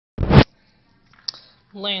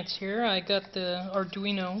Lance here. I got the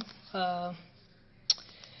Arduino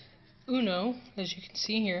Uno, as you can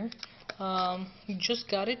see here. Just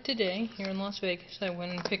got it today here in Las Vegas. I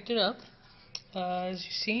went and picked it up. As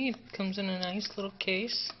you see, it comes in a nice little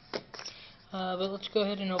case. But let's go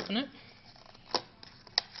ahead and open it.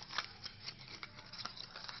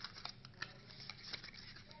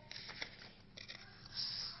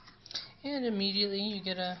 And immediately you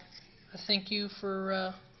get a thank you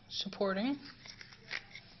for supporting.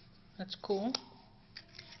 That's cool.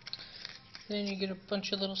 Then you get a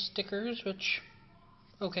bunch of little stickers, which,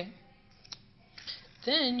 okay.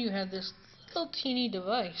 Then you have this little teeny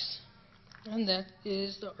device, and that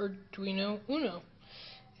is the Arduino Uno.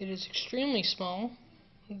 It is extremely small.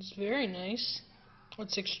 It's very nice.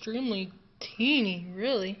 It's extremely teeny,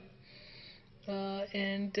 really.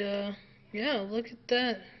 Yeah, look at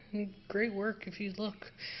that. Great work if you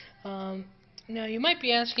look. Now you might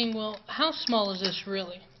be asking, well, how small is this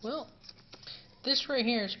really? Well, this right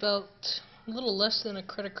here is about a little less than a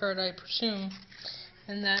credit card, I presume,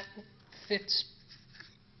 and that fits,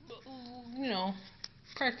 you know,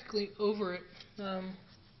 practically over it,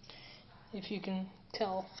 if you can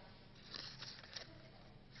tell.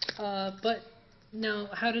 But now,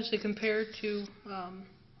 how does it compare to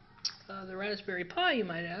the Raspberry Pi, you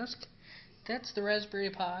might ask? That's the Raspberry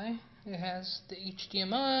Pi. It has the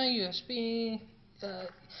HDMI, USB.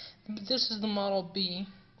 This is the Model B.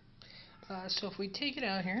 So if we take it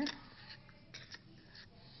out here,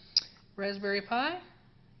 Raspberry Pi,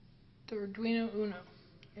 the Arduino Uno.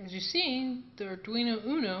 As you see, the Arduino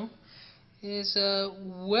Uno is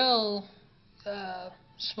well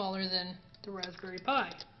smaller than the Raspberry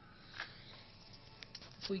Pi.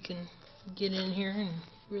 If we can get in here and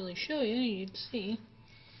really show you, you'd see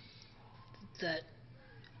that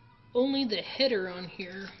only the header on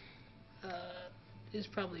here is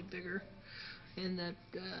probably bigger, and that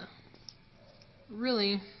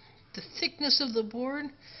really the thickness of the board,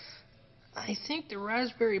 I think the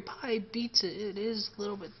Raspberry Pi beats it. It is a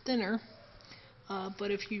little bit thinner,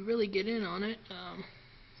 but if you really get in on it,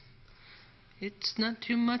 it's not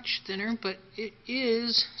too much thinner, but it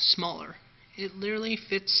is smaller. It literally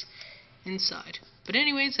fits inside. But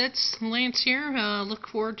anyways, that's Lance here. Look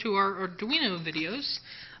forward to our Arduino videos,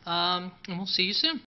 and we'll see you soon.